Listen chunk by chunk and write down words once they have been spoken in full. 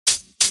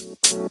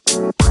Welcome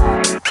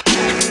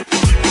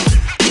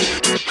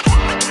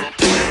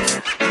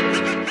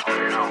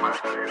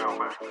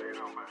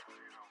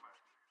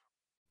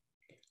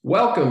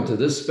to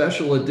this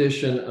special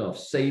edition of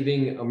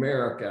Saving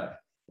America,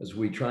 as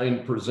we try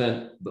and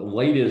present the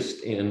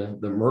latest in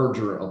the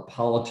merger of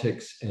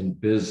politics and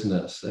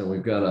business. And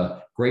we've got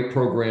a great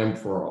program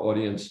for our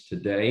audience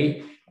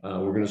today.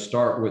 We're going to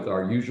start with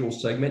our usual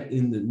segment,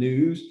 In the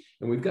News,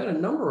 and we've got a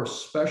number of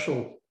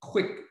special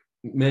quick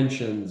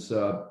mentions,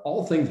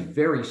 all things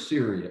very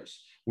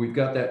serious. We've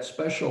got that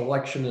special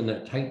election in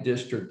that tight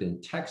district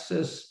in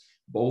Texas,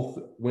 both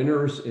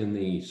winners in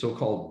the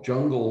so-called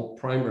jungle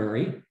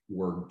primary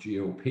were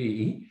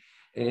GOP,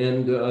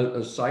 and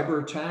a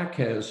cyber attack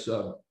has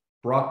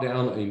brought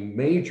down a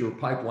major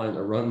pipeline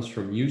that runs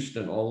from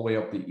Houston all the way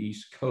up the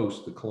East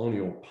Coast, the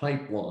Colonial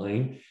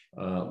Pipeline,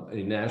 a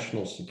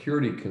national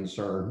security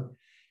concern.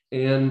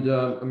 And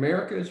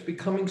America is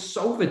becoming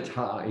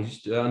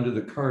Sovietized under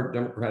the current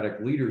Democratic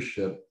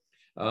leadership.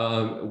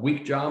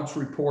 Weak jobs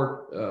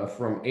report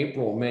from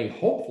April may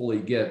hopefully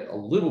get a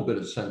little bit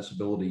of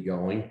sensibility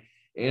going.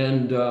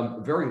 And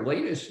very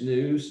latest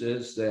news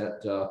is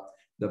that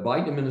the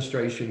Biden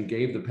administration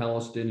gave the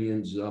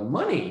Palestinians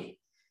money.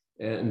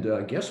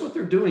 And guess what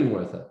they're doing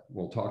with it?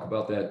 We'll talk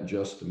about that in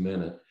just a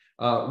minute.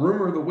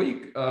 Rumor of the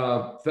week,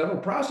 federal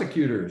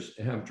prosecutors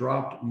have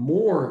dropped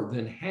more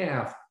than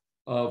half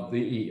of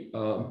the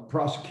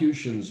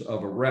prosecutions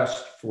of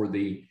arrest for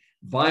the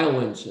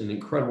violence and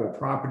incredible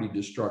property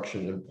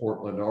destruction in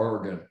Portland,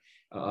 Oregon.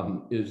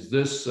 Is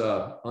this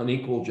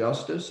unequal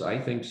justice? I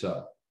think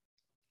so.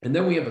 And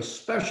then we have a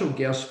special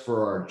guest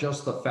for our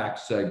Just the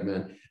Facts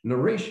segment.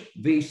 Naresh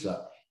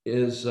Vissa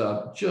is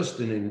just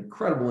an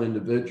incredible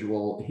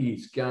individual.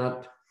 He's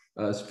got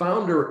as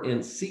founder and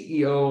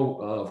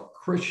CEO of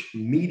Krish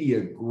Media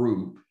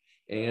Group,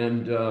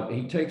 and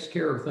he takes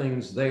care of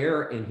things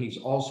there. And he's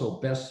also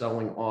a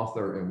best-selling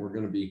author, and we're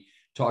going to be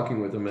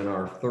talking with him in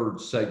our third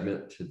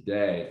segment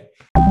today.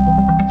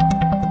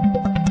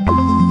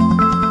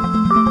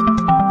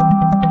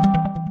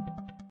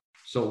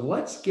 So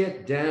let's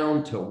get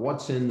down to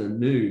what's in the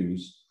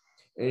news.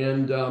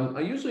 And I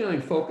usually only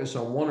focus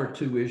on one or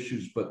two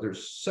issues, but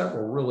there's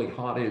several really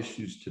hot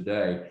issues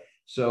today.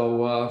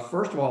 So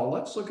first of all,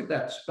 let's look at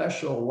that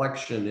special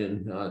election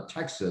in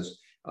Texas.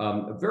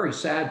 A very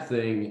sad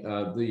thing,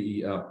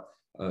 the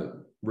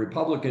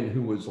Republican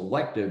who was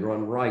elected,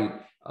 Ron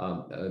Wright,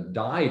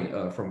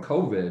 died from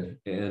COVID,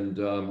 and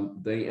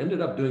they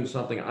ended up doing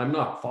something. I'm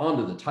not fond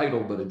of the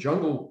title, but a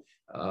jungle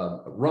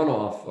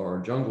runoff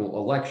or jungle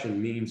election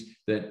means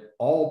that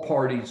all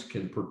parties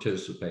can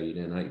participate.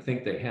 And I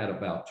think they had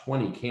about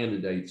 20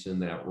 candidates in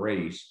that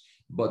race,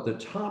 but the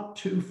top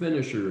two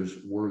finishers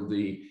were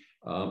the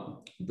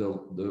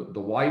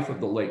wife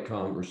of the late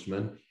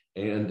congressman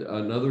and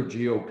another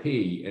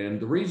GOP. And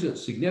the reason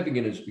it's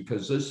significant is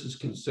because this is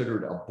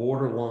considered a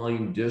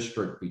borderline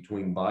district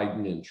between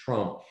Biden and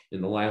Trump in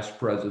the last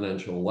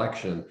presidential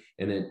election.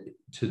 And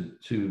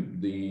to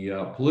the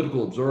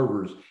political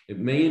observers, it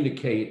may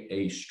indicate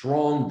a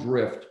strong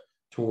drift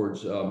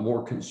towards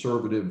more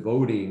conservative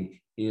voting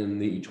in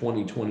the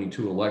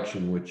 2022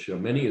 election, which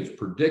many has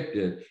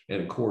predicted.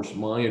 And of course,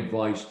 my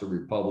advice to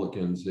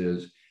Republicans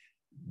is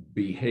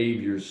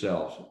behave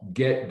yourselves,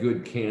 get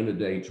good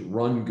candidates,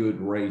 run good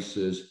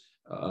races,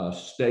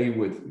 stay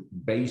with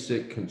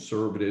basic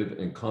conservative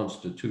and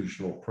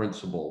constitutional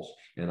principles.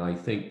 And I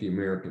think the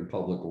American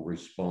public will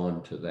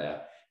respond to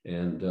that.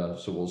 And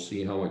so we'll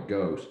see how it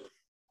goes.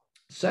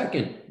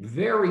 Second,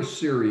 very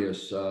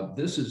serious.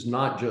 This is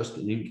not just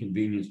an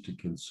inconvenience to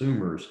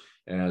consumers,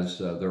 as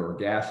there are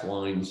gas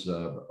lines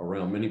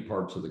around many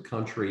parts of the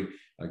country.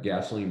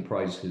 Gasoline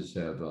prices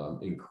have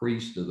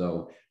increased,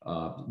 although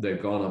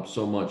they've gone up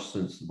so much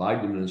since the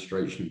Biden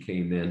administration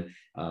came in.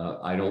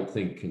 I don't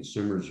think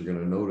consumers are going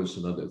to notice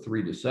another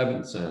 3 to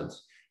 7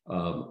 cents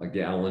a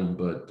gallon,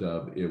 but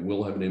it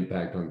will have an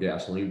impact on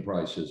gasoline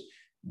prices.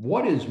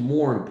 What is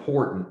more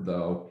important,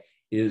 though,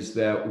 is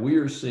that we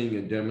are seeing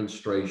a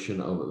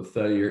demonstration of a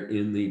failure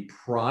in the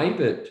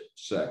private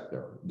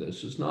sector.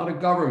 This is not a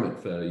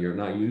government failure,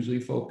 and I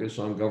usually focus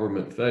on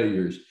government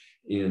failures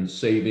in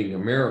saving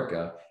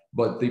America,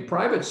 but the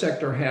private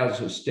sector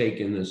has a stake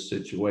in this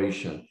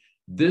situation.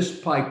 This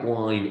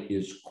pipeline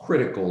is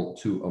critical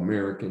to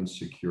American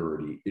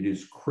security. It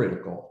is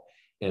critical,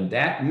 and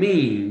that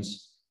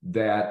means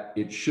that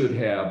it should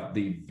have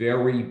the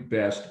very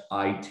best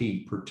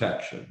IT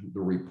protection.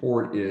 The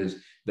report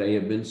is they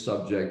have been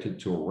subjected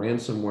to a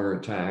ransomware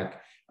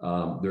attack.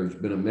 There's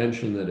been a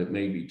mention that it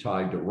may be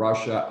tied to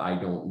Russia. I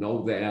don't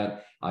know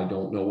that. I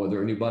don't know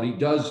whether anybody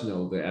does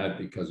know that,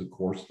 because of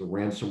course the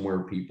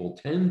ransomware people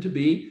tend to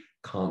be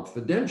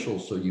confidential,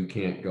 so you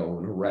can't go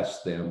and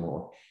arrest them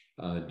or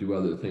do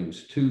other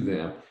things to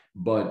them.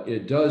 But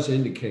it does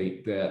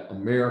indicate that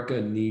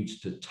America needs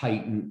to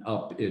tighten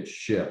up its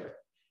ship,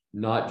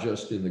 not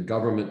just in the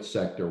government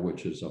sector,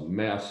 which is a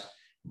mess,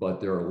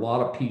 but there are a lot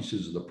of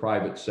pieces of the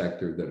private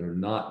sector that are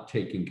not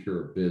taking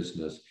care of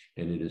business,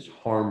 and it is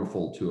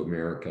harmful to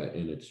America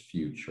and its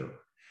future.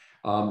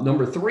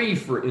 Number three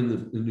for in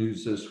the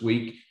news this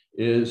week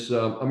is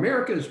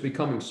America is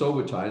becoming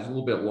Sovietized, a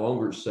little bit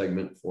longer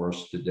segment for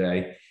us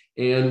today.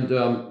 And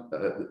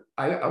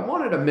I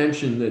wanted to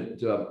mention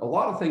that a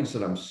lot of things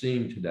that I'm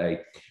seeing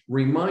today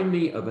remind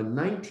me of a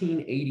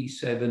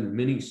 1987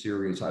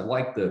 miniseries. I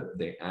like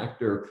the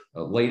actor,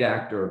 late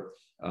actor,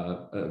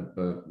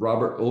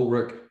 Robert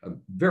Ulrich, a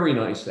very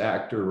nice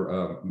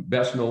actor,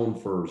 best known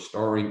for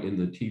starring in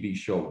the TV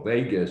show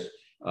Vegas.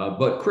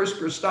 But Chris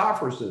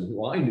Christopherson,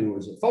 who I knew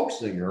as a folk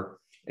singer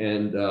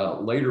and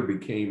later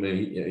became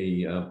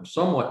a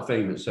somewhat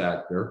famous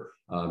actor,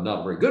 not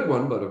a very good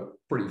one, but a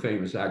pretty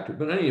famous actor.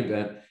 But in any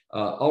event,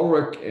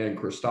 Ulrich and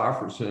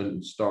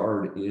Christopherson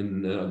starred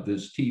in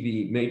this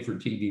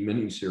made-for-TV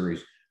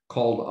miniseries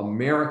called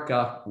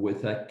America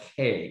with a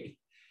K.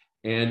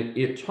 And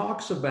it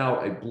talks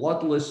about a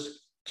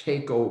bloodless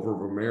takeover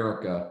of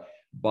America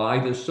by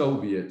the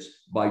Soviets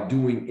by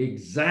doing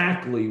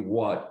exactly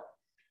what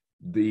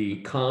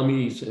the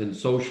commies and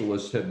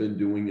socialists have been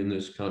doing in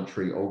this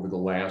country over the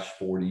last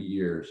 40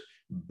 years,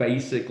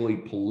 basically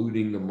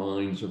polluting the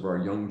minds of our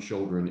young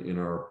children in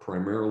our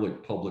primarily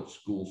public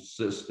school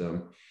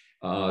system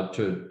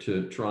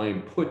to try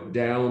and put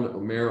down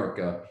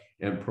America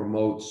and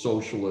promote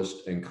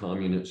socialist and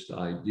communist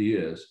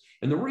ideas.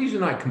 And the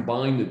reason I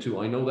combine the two,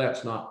 I know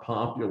that's not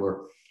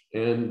popular.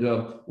 And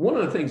one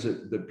of the things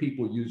that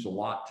people use a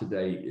lot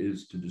today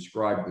is to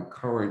describe the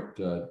current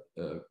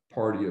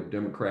party of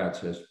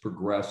Democrats as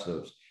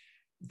progressives.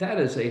 That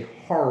is a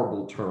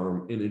horrible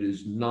term, and it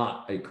is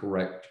not a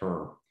correct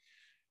term.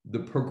 The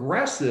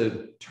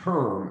progressive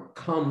term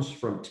comes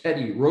from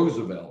Teddy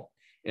Roosevelt.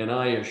 And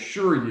I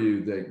assure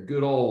you that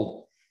good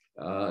old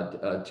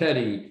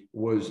Teddy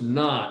was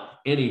not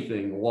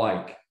anything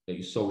like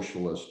a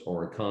socialist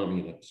or a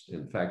communist.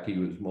 In fact, he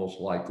was most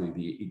likely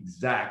the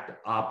exact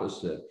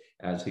opposite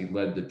as he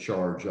led the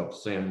charge up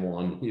San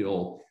Juan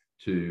Hill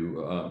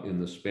in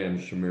the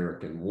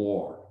Spanish-American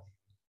War.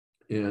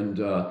 And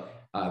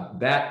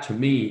that to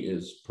me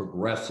is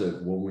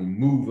progressive when we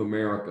move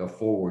America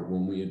forward,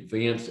 when we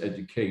advance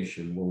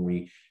education, when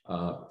we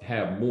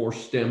have more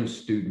STEM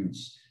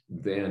students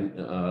than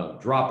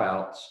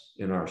dropouts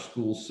in our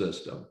school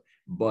system.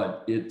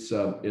 But it's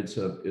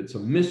a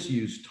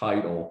misused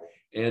title.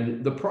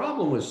 And the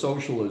problem with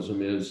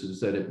socialism is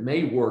that it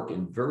may work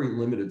in very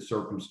limited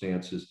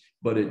circumstances,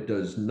 but it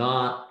does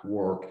not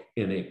work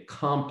in a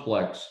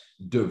complex,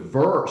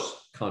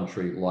 diverse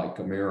country like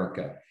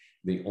America.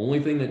 The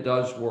only thing that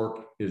does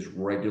work is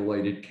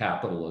regulated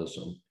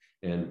capitalism.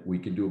 And we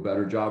can do a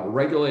better job of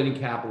regulating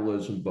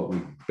capitalism, but we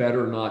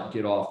better not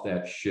get off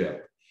that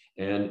ship.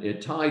 And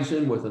it ties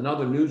in with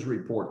another news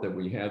report that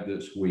we had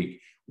this week,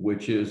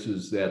 which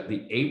is that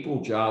the April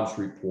jobs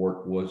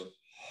report was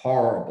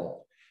horrible.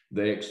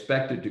 They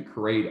expected to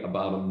create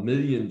about 1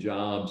 million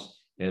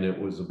jobs, and it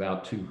was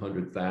about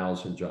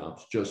 200,000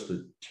 jobs. Just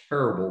a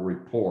terrible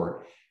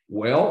report.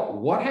 Well,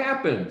 what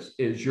happens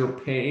is you're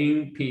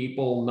paying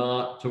people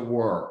not to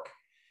work.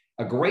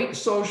 A great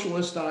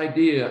socialist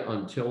idea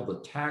until the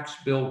tax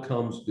bill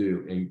comes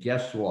due. And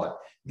guess what?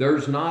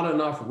 There's not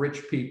enough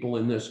rich people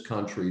in this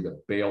country to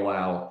bail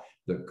out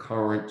the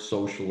current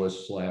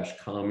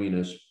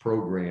socialist/communist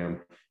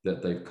program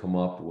that they've come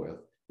up with.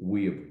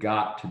 We have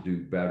got to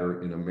do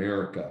better in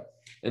America.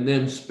 And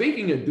then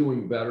speaking of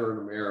doing better in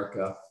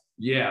America,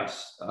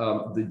 yes,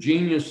 the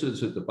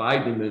geniuses at the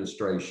Biden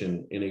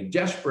administration, in a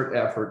desperate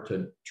effort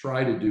to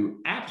try to do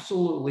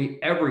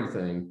absolutely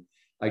everything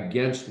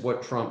against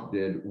what Trump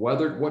did,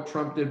 whether what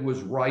Trump did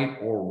was right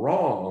or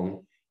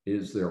wrong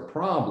is their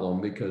problem,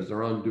 because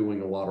they're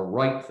undoing a lot of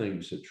right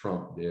things that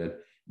Trump did.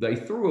 They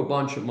threw a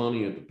bunch of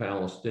money at the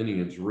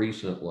Palestinians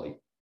recently.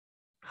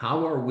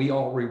 How are we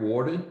all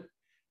rewarded?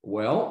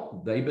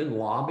 Well, they've been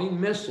lobbing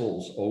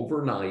missiles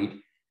overnight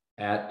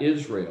at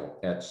Israel,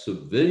 at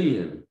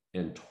civilian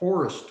and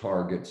tourist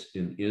targets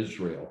in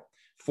Israel.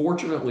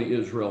 Fortunately,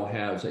 Israel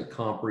has a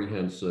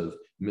comprehensive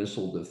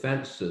missile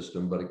defense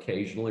system, but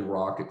occasionally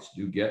rockets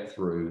do get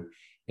through.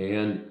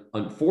 And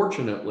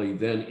unfortunately,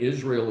 then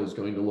Israel is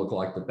going to look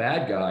like the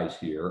bad guys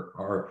here,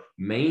 our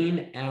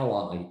main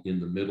ally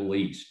in the Middle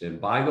East. And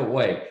by the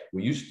way,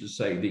 we used to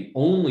say the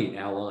only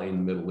ally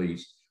in the Middle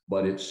East,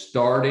 but it's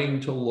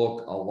starting to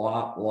look a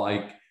lot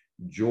like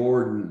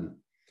Jordan,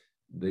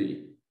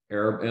 the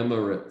Arab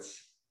Emirates,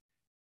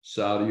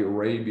 Saudi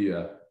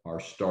Arabia are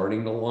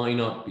starting to line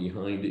up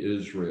behind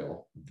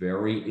Israel.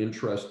 Very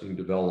interesting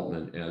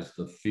development as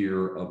the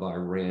fear of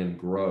Iran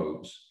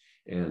grows.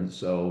 And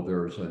so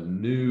there's a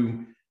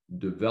new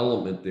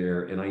development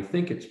there. And I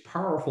think it's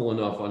powerful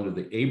enough under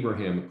the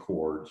Abraham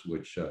Accords,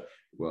 which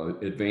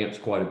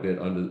advanced quite a bit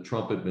under the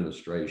Trump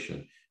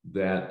administration,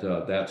 that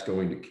that's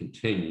going to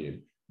continue.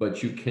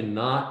 But you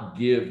cannot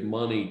give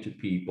money to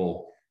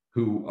people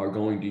who are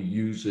going to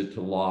use it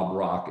to lob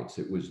rockets.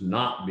 It was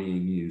not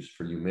being used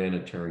for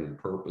humanitarian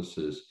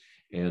purposes.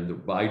 And the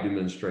Biden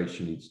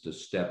administration needs to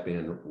step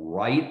in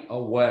right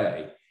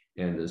away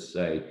and to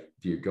say,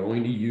 if you're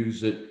going to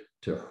use it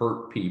to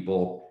hurt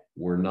people,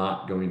 we're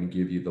not going to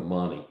give you the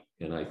money.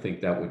 And I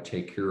think that would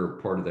take care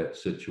of part of that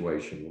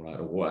situation right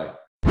away.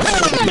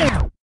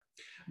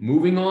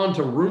 Moving on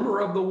to rumor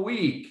of the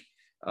week.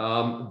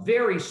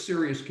 Very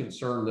serious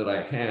concern that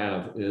I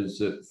have is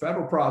that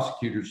federal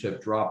prosecutors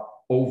have dropped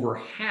over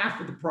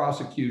half of the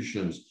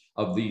prosecutions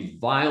of these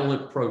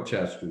violent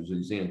protesters,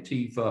 these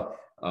Antifa.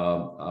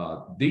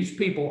 These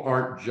people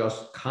aren't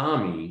just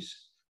commies.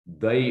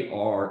 They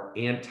are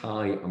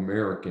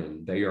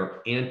anti-American. They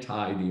are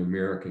anti the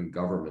American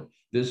government.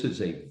 This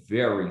is a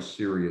very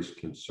serious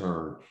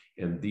concern,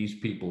 and these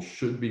people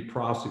should be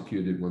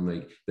prosecuted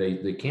when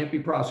they can't be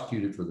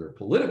prosecuted for their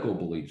political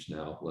beliefs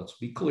now, let's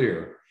be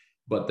clear,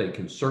 but they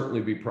can certainly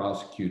be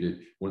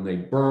prosecuted when they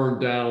burn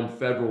down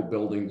federal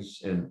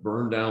buildings and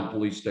burn down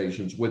police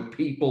stations with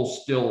people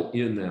still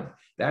in them.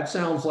 That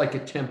sounds like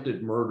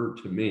attempted murder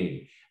to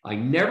me. I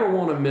never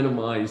want to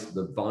minimize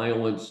the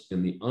violence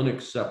and the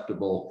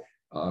unacceptable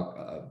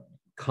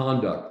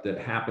conduct that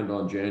happened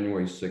on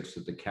January 6th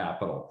at the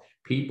Capitol.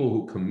 People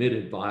who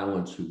committed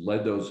violence, who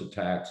led those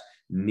attacks,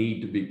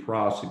 need to be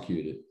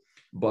prosecuted.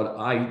 But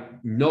I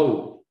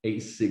note a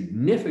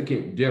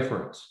significant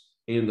difference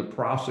in the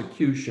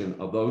prosecution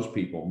of those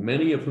people,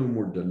 many of whom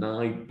were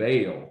denied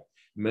bail,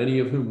 many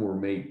of whom were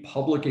made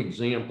public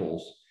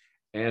examples,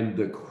 and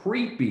the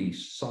creepy,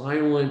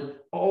 silent,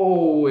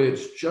 oh,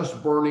 it's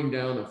just burning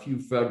down a few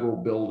federal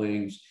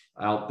buildings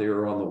out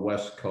there on the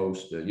West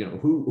Coast.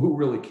 Who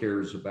really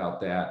cares about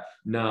that?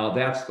 No,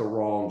 that's the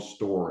wrong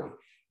story.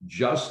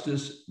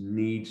 Justice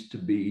needs to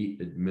be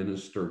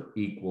administered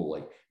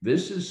equally.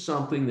 This is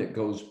something that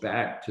goes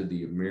back to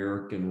the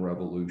American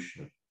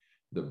Revolution.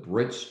 The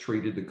Brits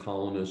treated the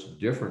colonists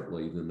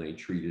differently than they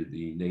treated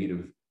the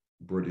native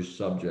British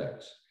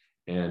subjects.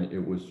 And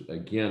it was,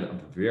 again, a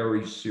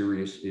very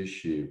serious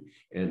issue.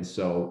 And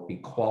so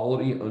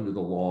equality under the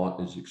law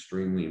is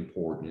extremely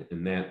important.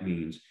 And that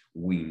means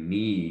we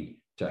need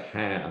to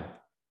have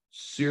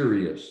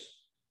serious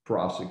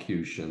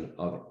prosecution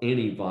of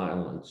any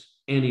violence,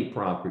 any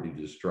property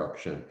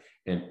destruction,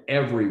 and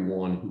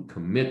everyone who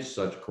commits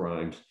such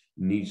crimes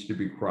needs to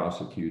be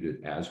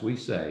prosecuted, as we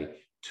say,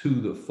 to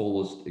the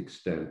fullest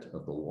extent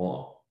of the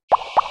law.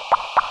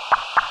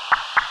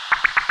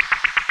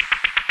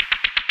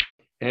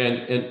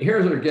 And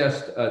here's our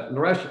guest,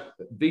 Naresh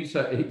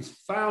Vissa. He's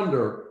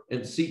founder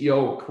and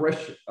CEO of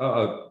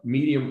Naresh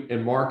Medium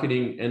and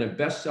Marketing, and a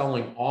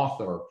best-selling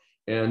author.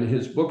 And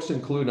his books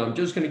include, I'm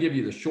just going to give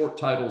you the short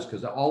titles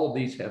because all of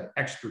these have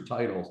extra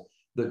titles.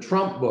 The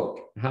Trump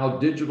Book, How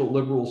Digital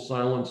Liberals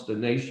Silenced a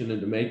Nation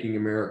into Making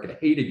America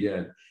Hate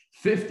Again,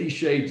 50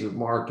 Shades of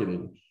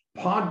Marketing,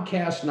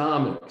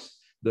 Podcastnomics,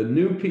 the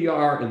new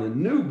PR, and the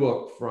new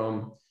book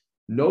From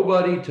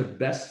Nobody to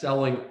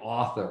Best-Selling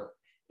Author.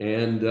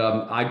 And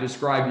I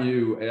describe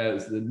you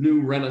as the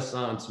new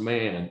Renaissance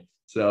man.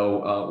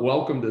 So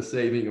welcome to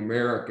Saving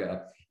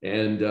America.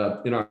 And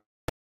in our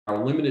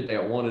limited day,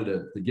 I wanted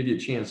to give you a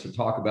chance to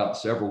talk about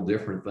several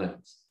different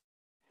things.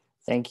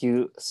 Thank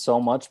you so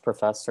much,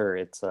 Professor.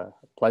 It's a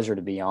pleasure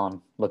to be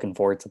on. Looking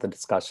forward to the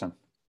discussion.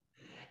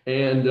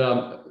 And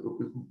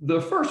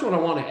the first one I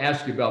want to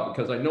ask you about,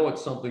 because I know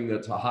it's something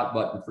that's a hot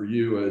button for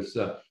you, is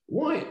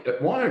why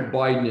are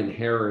Biden and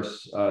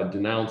Harris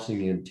denouncing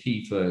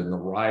Antifa and the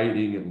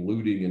rioting and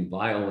looting and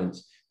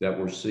violence that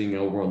we're seeing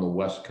over on the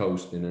West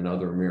Coast and in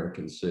other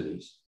American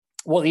cities?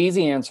 Well, the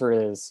easy answer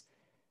is,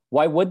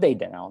 why would they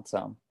denounce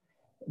them?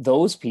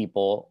 Those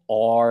people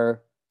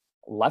are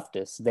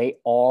leftists. They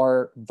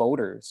are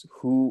voters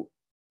who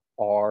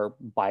are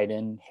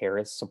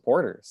Biden-Harris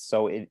supporters.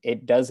 So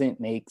it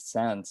doesn't make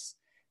sense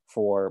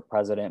for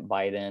President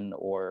Biden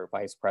or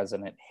Vice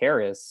President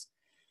Harris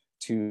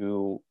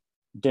to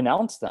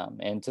denounce them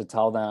and to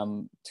tell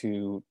them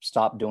to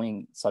stop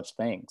doing such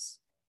things.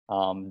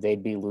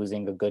 They'd be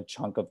losing a good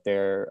chunk of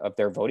their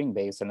voting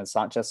base. And it's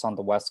not just on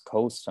the West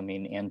Coast. I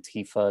mean,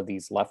 Antifa,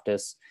 these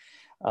leftists,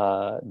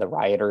 the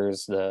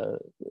rioters,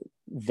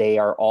 they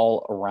are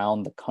all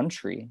around the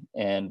country.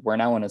 And we're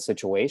now in a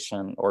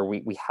situation, or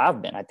we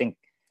have been, I think,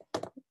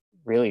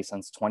 really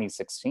since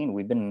 2016,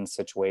 we've been in a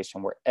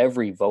situation where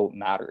every vote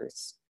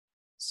matters.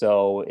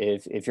 So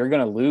if you're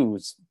going to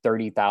lose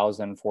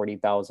 30,000,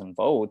 40,000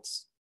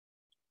 votes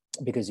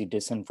because you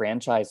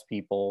disenfranchise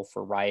people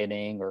for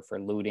rioting or for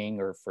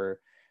looting or for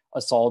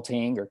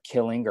assaulting or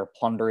killing or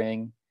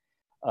plundering,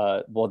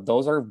 well,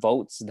 those are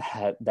votes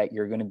that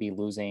you're going to be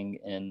losing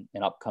in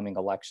upcoming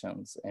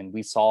elections. And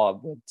we saw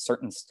with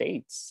certain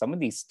states, some of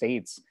these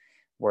states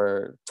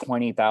were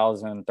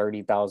 20,000,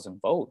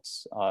 30,000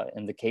 votes.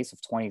 In the case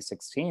of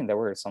 2016, there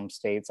were some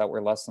states that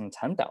were less than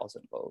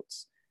 10,000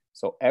 votes.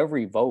 So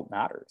every vote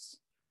matters.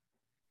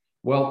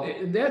 Well,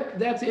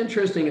 that's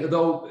interesting.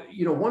 Though,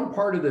 one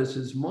part of this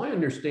is my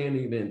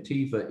understanding of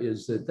Antifa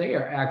is that they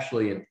are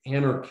actually an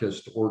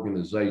anarchist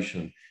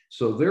organization.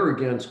 So they're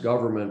against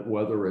government,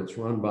 whether it's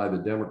run by the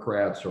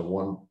Democrats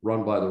or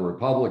run by the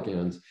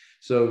Republicans.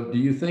 So do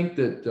you think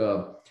that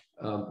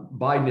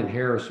Biden and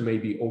Harris may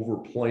be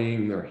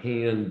overplaying their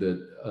hand,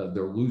 that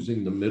they're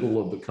losing the middle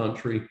of the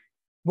country?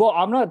 Well,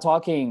 I'm not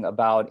talking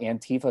about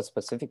Antifa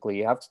specifically.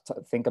 You have to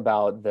think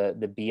about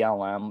the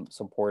BLM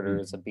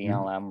supporters, the Mhm.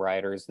 BLM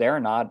writers. They're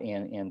not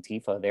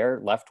Antifa. They're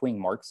left-wing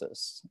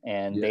Marxists,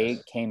 and they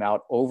Yes. came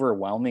out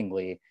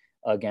overwhelmingly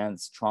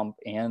against Trump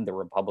and the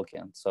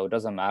Republicans. So it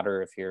doesn't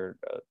matter if you're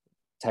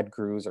Ted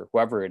Cruz or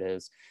whoever it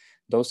is.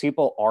 Those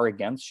people are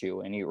against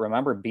you. And you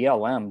remember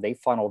BLM, they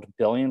funneled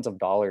billions of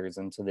dollars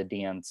into the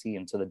DNC,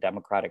 into the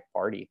Democratic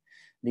Party.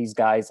 These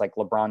guys like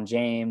LeBron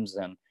James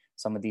and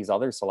some of these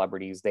other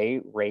celebrities,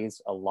 they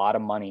raised a lot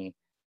of money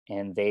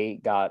and they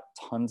got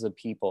tons of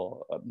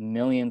people,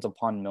 millions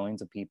upon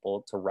millions of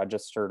people to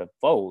register to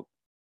vote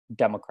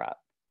Democrat,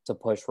 to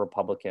push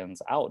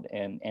Republicans out.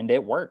 And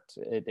it worked.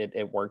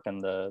 It worked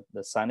in the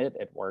Senate,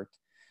 it worked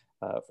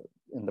uh,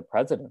 in the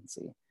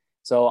presidency.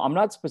 So I'm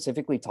not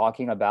specifically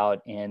talking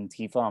about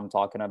Antifa. I'm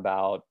talking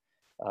about,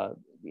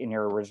 in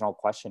your original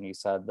question, you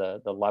said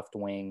the left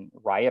wing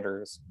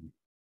rioters.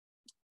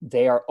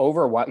 They are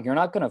overwhelmed. You're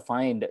not going to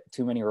find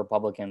too many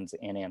Republicans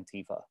in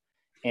Antifa.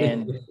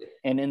 And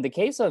and in the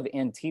case of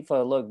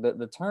Antifa, look,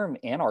 the term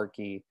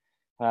anarchy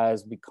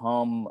has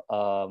become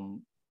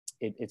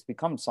it's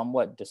become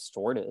somewhat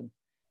distorted.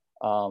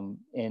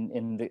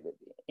 In the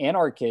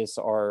anarchists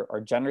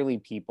are generally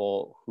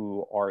people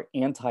who are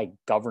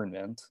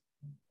anti-government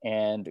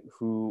and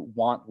who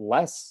want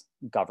less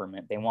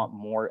government. They want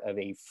more of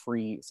a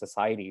free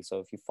society. So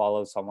if you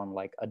follow someone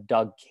like a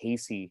Doug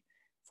Casey,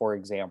 for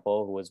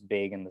example, who was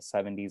big in the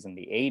 70s and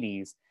the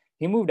 80s,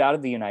 he moved out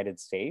of the United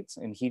States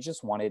and he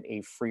just wanted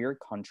a freer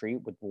country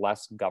with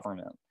less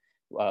government,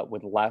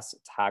 with less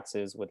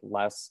taxes, with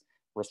less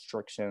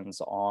restrictions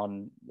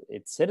on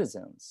its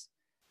citizens.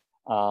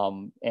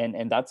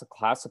 And that's a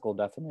classical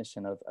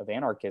definition of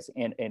anarchist.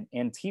 And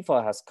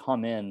Antifa has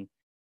come in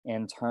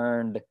and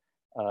turned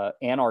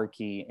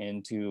anarchy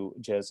into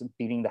just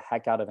beating the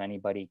heck out of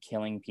anybody,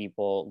 killing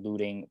people,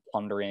 looting,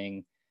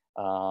 plundering,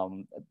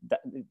 um,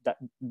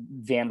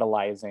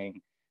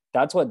 vandalizing.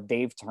 That's what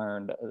they've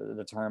turned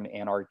the term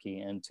anarchy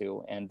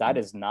into, and that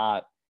is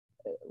not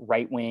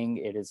right wing.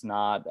 It is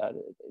not.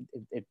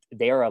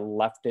 They are a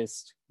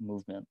leftist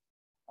movement.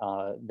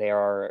 They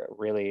are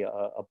really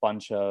a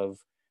bunch of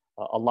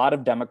a lot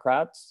of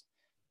Democrats,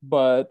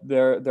 but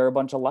they're a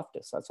bunch of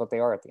leftists. That's what they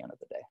are at the end of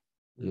the day.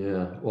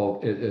 Yeah, well,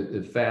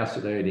 it's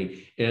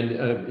fascinating. And,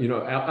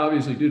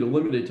 obviously, due to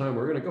limited time,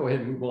 we're going to go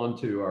ahead and move on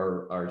to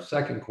our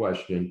second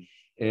question.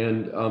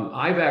 And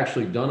I've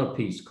actually done a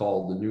piece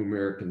called The New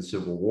American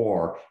Civil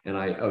War. And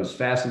I was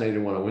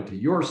fascinated when I went to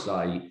your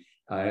site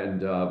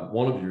and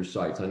one of your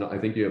sites. I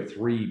think you have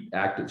three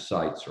active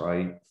sites,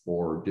 right,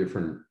 for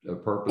different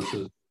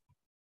purposes.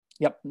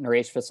 Yep,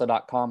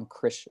 nareshvissa.com,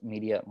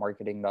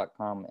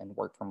 krishmediamarketing.com, and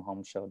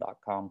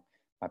workfromhomeshow.com.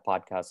 My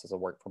podcast is a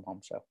work from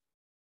home show.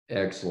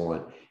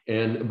 Excellent.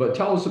 But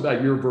tell us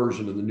about your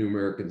version of the New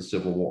American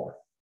Civil War.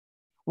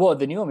 Well,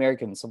 the New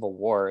American Civil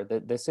War,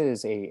 this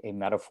is a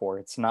metaphor.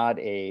 It's not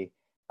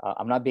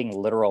I'm not being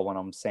literal when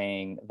I'm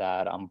saying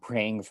that I'm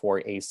praying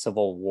for a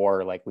civil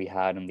war like we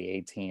had in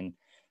the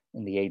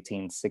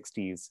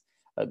 1860s.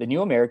 The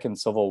New American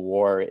Civil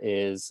War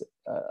is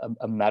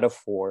a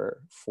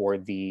metaphor for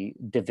the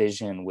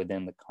division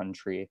within the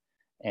country.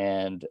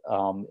 And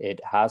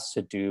it has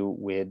to do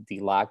with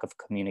the lack of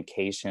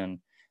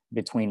communication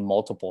between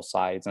multiple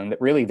sides. And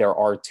really, there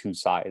are two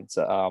sides.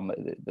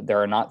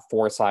 There are not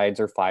four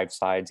sides or five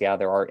sides. Yeah,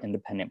 there are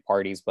independent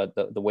parties, but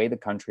the way the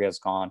country has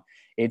gone,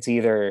 it's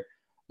either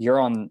you're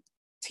on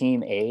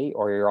team A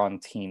or you're on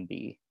team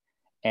B.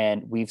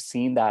 And we've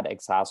seen that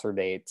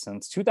exacerbate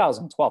since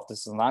 2012.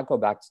 This does not go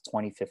back to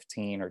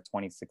 2015 or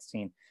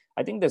 2016.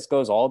 I think this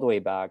goes all the way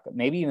back,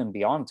 maybe even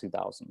beyond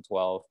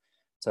 2012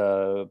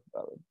 to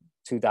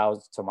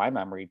 2000, to my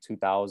memory,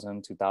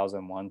 2000,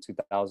 2001,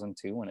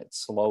 2002. And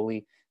it's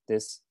slowly,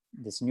 this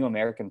new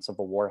American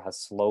Civil War has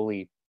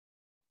slowly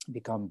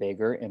become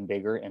bigger and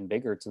bigger and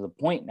bigger to the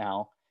point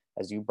now,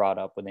 as you brought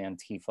up with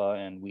Antifa,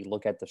 and we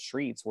look at the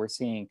streets, we're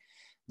seeing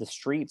the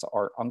streets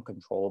are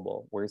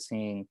uncontrollable. We're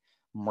seeing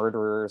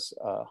murderers,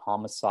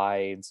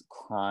 homicides,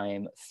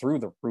 crime through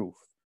the roof.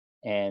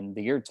 And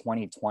the year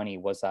 2020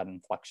 was that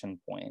inflection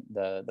point.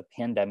 The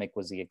pandemic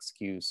was the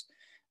excuse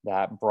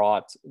that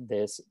brought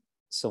this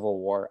civil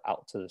war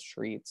out to the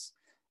streets.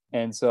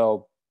 And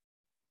so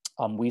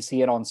we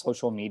see it on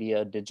social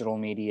media, digital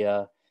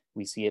media.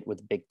 We see it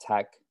with big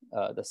tech,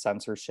 the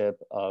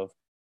censorship of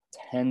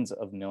tens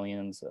of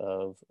millions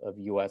of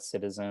US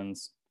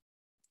citizens.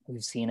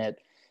 We've seen it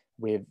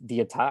with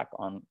the attack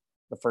on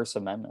the First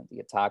Amendment, the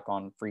attack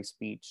on free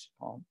speech,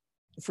 on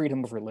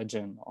freedom of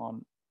religion,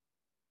 on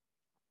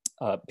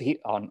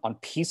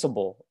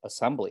peaceable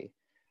assembly.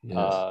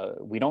 Yes.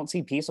 We don't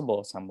see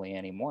peaceable assembly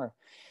anymore.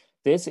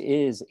 This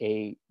is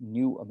a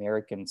new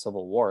American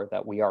Civil War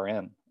that we are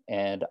in.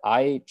 And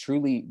I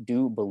truly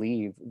do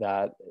believe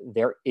that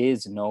there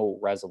is no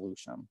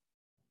resolution.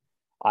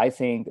 I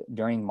think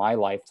during my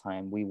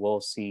lifetime, we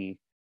will see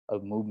a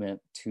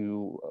movement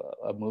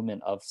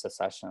of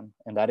secession,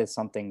 and that is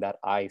something that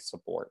I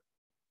support.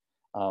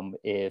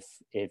 If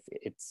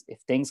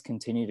things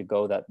continue to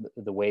go that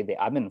the way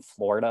I'm in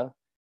Florida,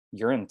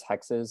 you're in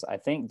Texas. I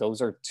think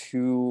those are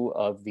two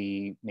of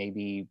the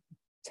maybe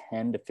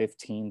 10 to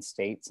 15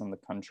 states in the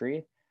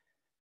country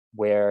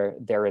where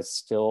there is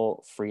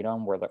still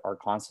freedom, where our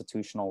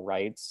constitutional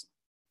rights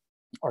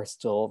are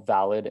still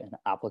valid and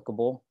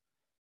applicable,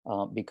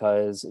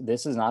 because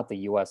this is not the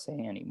USA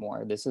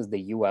anymore. This is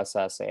the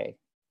USSA.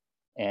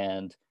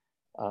 And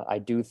I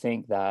do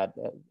think that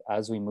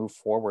as we move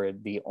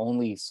forward, the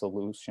only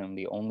solution,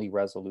 the only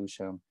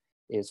resolution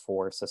is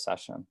for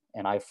secession.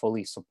 And I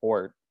fully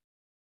support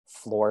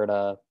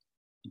Florida,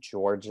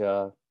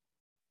 Georgia,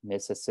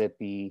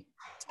 Mississippi,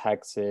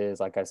 Texas,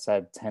 like I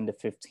said, 10 to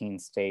 15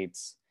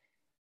 states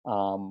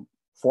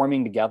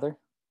forming together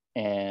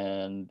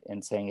and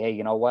saying, hey,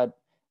 you know what?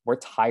 We're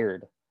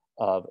tired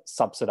of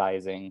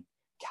subsidizing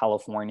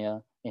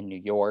California and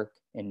New York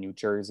and New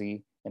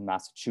Jersey and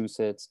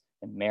Massachusetts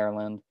and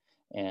Maryland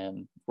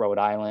and Rhode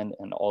Island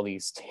and all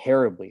these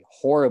terribly,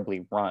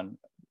 horribly run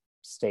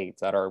states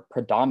that are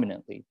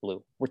predominantly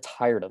blue. We're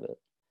tired of it.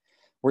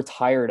 We're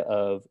tired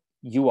of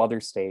you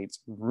other states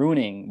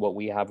ruining what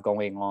we have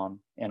going on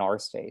in our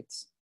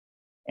states.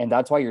 And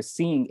that's why you're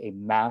seeing a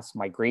mass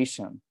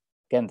migration.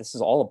 Again, this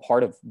is all a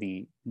part of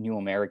the new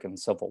American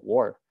Civil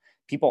War.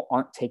 People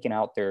aren't taking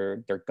out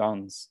their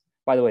guns.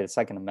 By the way, the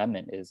Second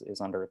Amendment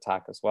is under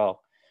attack as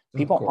well.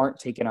 People aren't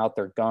taking out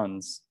their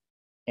guns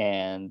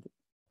and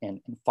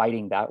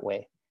fighting that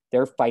way.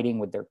 They're fighting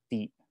with their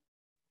feet.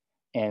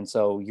 And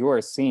so you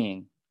are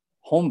seeing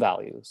home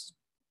values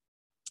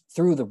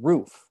through the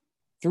roof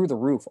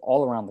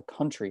all around the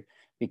country,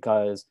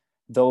 because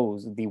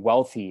those, the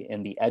wealthy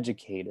and the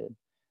educated,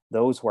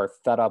 those who are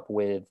fed up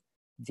with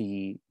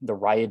the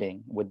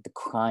rioting, with the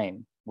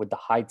crime, with the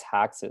high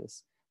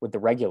taxes, with the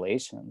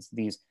regulations,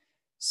 these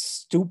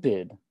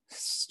stupid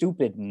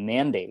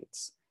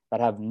mandates that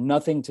have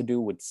nothing to do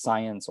with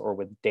science or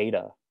with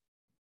data,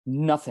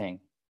 nothing.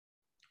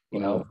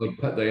 Well,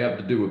 they have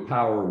to do with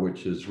power,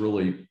 which is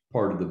really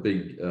part of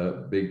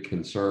the big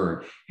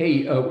concern.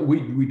 Hey,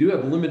 we do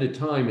have limited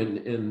time,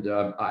 and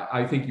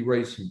I think you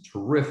raised some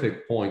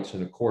terrific points.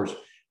 And of course,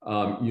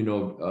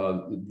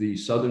 the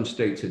southern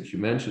states that you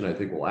mentioned, I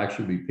think will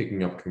actually be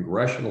picking up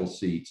congressional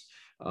seats.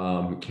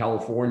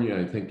 California,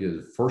 I think,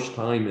 is first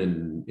time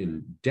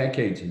in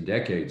decades and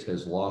decades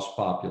has lost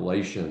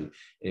population,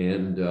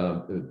 and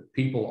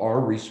people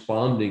are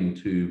responding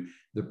to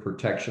the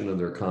protection of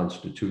their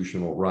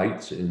constitutional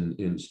rights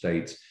in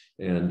states.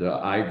 And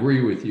I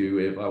agree with you.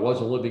 If I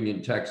wasn't living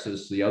in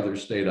Texas, the other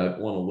state I'd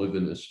want to live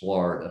in is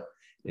Florida.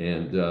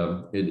 And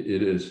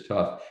it is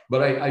tough.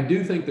 But I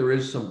do think there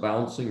is some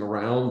bouncing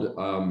around.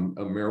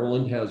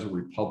 Maryland has a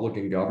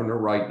Republican governor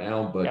right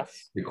now, but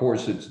yes, of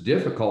course it's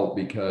difficult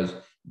because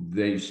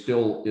it's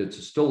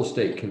still a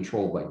state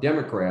controlled by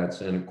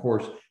Democrats. And of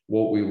course,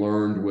 what we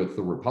learned with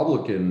the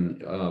Republican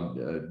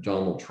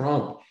Donald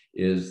Trump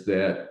is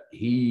that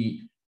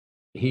he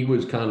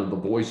was kind of the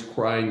voice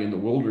crying in the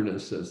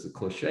wilderness, as the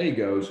cliche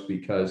goes,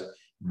 because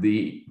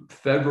the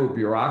federal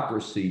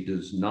bureaucracy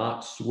does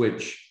not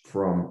switch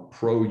from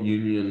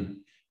pro-union,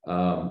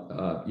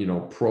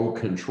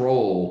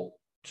 pro-control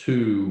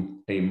to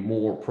a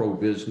more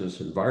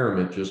pro-business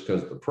environment just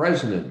because the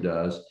president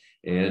does.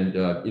 And,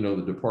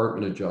 the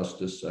Department of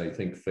Justice, I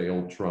think,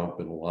 failed Trump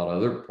and a lot of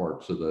other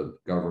parts of the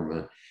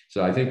government.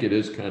 So I think it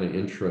is kind of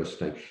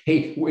interesting.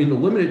 Hey, in the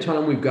limited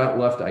time we've got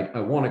left, I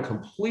want to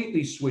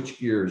completely switch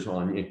gears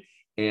on you.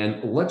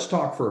 And let's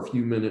talk for a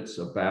few minutes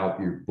about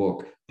your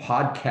book,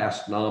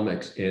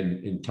 Podcastnomics,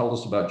 and tell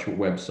us about your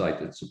website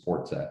that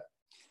supports that.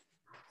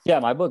 Yeah,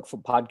 my book,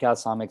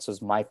 Podcastnomics,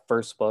 was my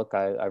first book.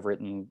 I've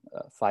written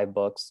 5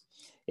 books.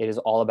 It is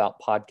all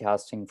about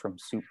podcasting from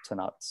soup to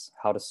nuts,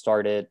 how to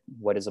start it,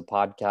 what is a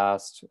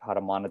podcast, how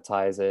to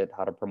monetize it,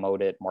 how to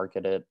promote it,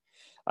 market it.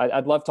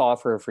 I'd love to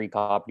offer a free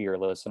copy to your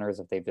listeners.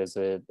 If they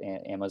visit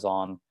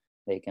Amazon,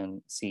 they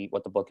can see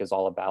what the book is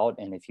all about.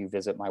 And if you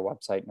visit my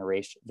website,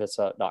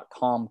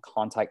 nareshvissa.com,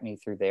 contact me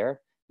through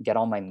there, get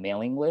on my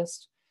mailing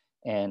list,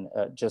 and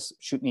just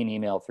shoot me an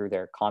email through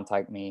there.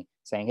 Contact me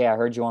saying, hey, I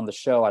heard you on the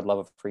show. I'd love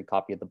a free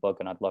copy of the book,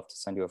 and I'd love to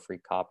send you a free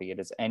copy. It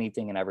is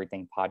anything and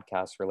everything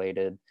podcast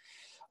related.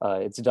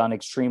 It's done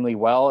extremely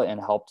well and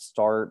helped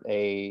start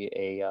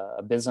a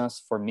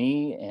business for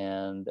me.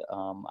 And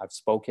I've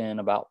spoken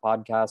about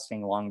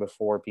podcasting long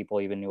before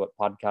people even knew what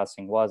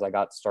podcasting was. I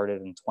got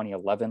started in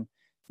 2011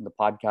 in the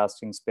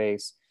podcasting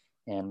space,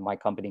 and my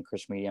company,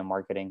 Krish Media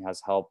Marketing,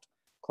 has helped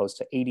close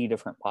to 80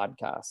 different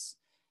podcasts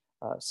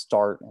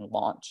start and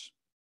launch.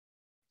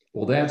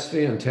 Well, that's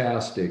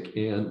fantastic,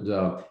 and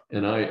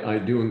I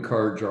do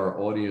encourage our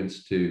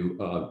audience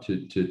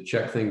to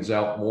check things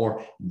out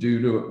more.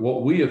 Due to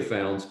what we have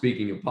found,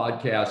 speaking of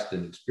podcast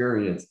and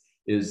experience,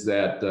 is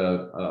that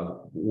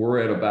we're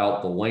at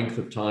about the length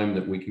of time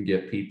that we can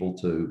get people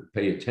to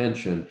pay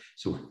attention.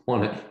 So we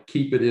want to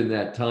keep it in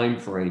that time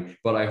frame.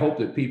 But I hope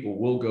that people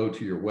will go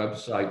to your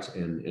websites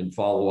and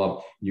follow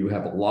up. You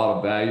have a lot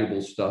of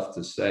valuable stuff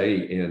to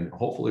say, and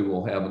hopefully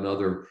we'll have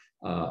another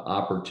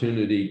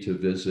opportunity to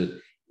visit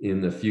in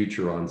the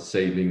future on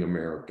Saving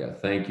America.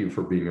 Thank you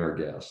for being our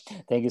guest.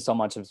 Thank you so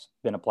much. It's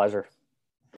been a pleasure.